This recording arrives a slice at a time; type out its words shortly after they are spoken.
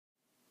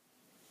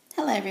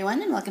Hello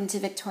everyone, and welcome to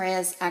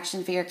Victoria's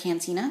Action Figure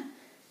Cantina.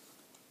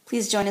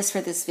 Please join us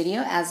for this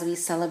video as we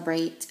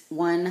celebrate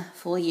 1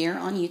 full year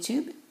on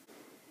YouTube.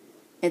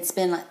 It's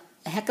been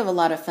a heck of a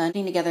lot of fun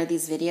putting together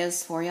these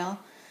videos for y'all.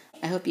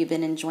 I hope you've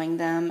been enjoying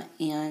them,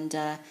 and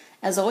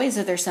as always,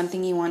 if there's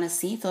something you want to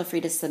see, feel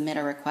free to submit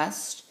a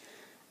request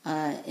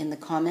in the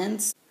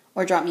comments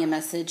or drop me a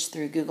message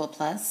through Google+.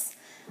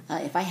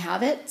 If I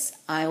have it,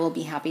 I will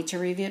be happy to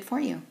review it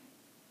for you.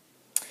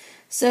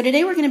 So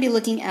today we're going to be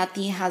looking at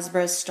the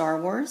Hasbro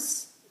Star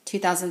Wars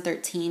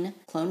 2013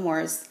 Clone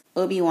Wars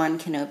Obi-Wan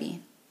Kenobi.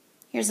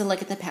 Here's a look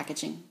at the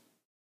packaging.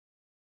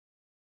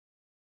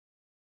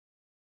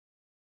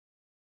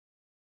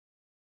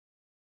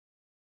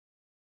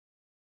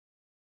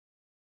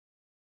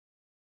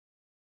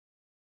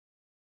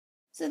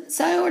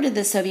 So I ordered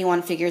this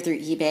Obi-Wan figure through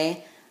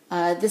eBay.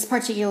 This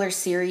particular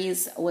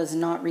series was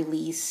not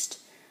released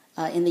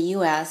in the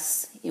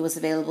US. It was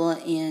available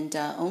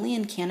only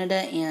in Canada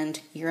and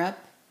Europe,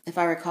 if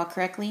I recall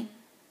correctly.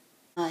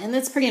 And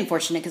that's pretty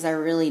unfortunate because I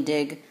really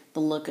dig the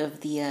look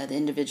of the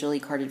individually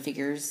carded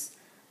figures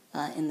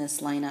in this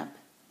lineup.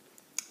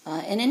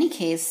 In any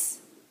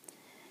case,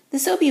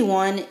 this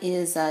Obi-Wan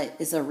is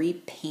a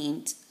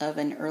repaint of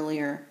an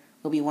earlier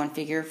Obi-Wan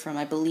figure from,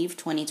 I believe,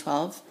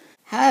 2012.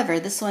 However,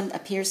 this one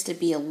appears to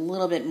be a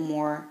little bit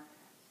more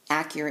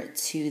accurate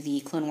to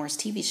the Clone Wars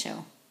TV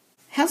show.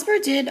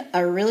 Hasbro did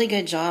a really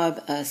good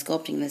job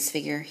sculpting this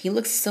figure. He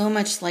looks so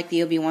much like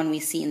the Obi-Wan we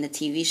see in the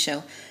TV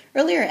show.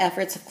 Earlier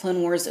efforts of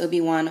Clone Wars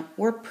Obi-Wan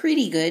were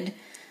pretty good,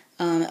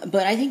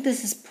 but I think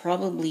this is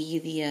probably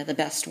the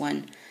best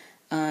one.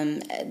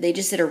 They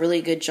just did a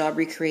really good job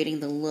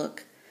recreating the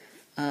look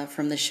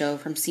from the show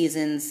from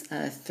seasons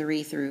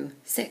 3 through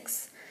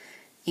 6.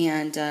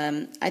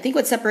 And I think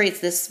what separates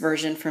this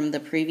version from the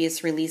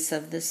previous release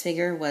of this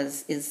figure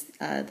is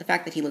the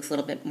fact that he looks a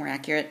little bit more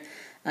accurate.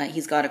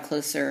 He's got a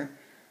closer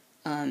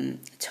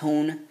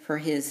tone for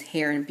his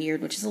hair and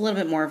beard, which is a little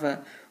bit more of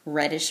a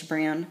reddish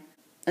brown.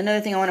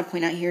 Another thing I want to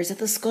point out here is that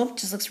the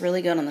sculpt just looks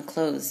really good on the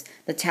clothes.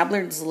 The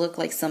tablets look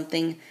like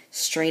something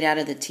straight out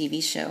of the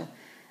TV show.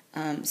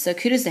 So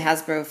kudos to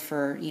Hasbro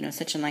for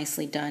such a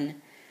nicely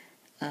done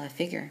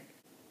figure.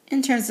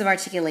 In terms of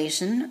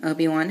articulation,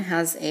 Obi-Wan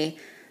has a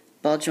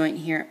ball joint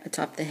here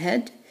atop the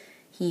head.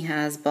 He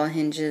has ball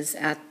hinges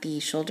at the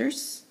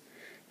shoulders.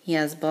 He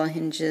has ball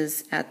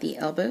hinges at the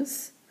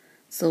elbows,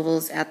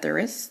 swivels at the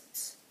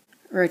wrists,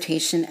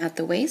 rotation at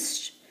the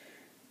waist,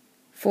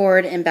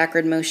 forward and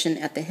backward motion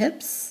at the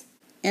hips,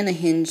 and a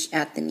hinge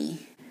at the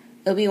knee.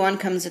 Obi-Wan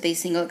comes with a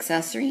single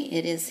accessory.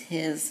 It is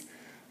his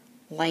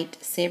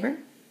lightsaber.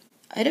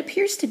 It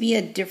appears to be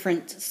a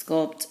different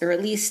sculpt, or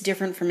at least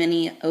different from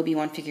any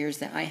Obi-Wan figures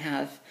that I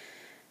have.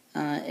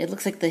 It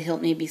looks like the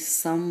hilt may be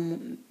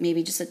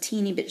maybe just a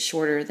teeny bit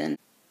shorter than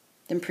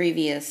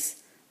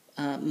previous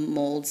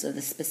molds of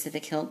the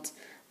specific hilt.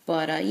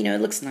 But,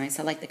 it looks nice.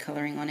 I like the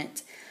coloring on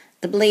it.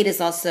 The blade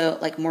is also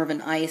like more of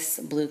an ice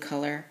blue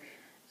color,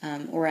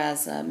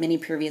 whereas many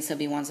previous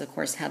Obi-Wans, of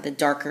course, had the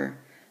darker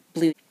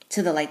blue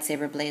to the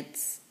lightsaber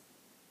blades.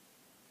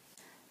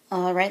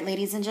 All right,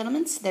 ladies and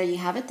gentlemen, so there you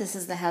have it. This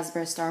is the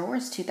Hasbro Star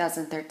Wars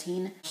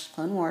 2013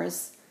 Clone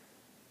Wars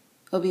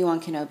Obi-Wan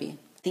Kenobi.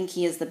 I think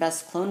he is the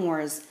best Clone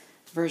Wars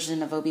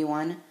version of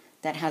Obi-Wan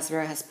that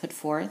Hasbro has put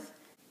forth.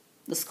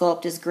 The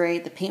sculpt is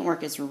great. The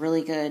paintwork is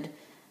really good.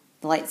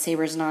 The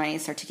lightsaber is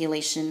nice.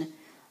 Articulation.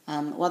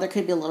 While there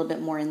could be a little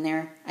bit more in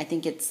there, I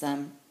think it's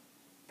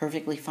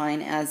perfectly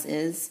fine as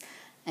is.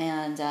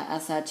 And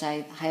as such,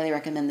 I highly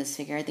recommend this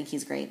figure. I think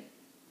he's great.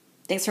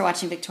 Thanks for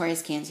watching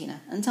Victoria's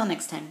Cantina. Until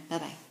next time,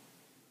 bye-bye.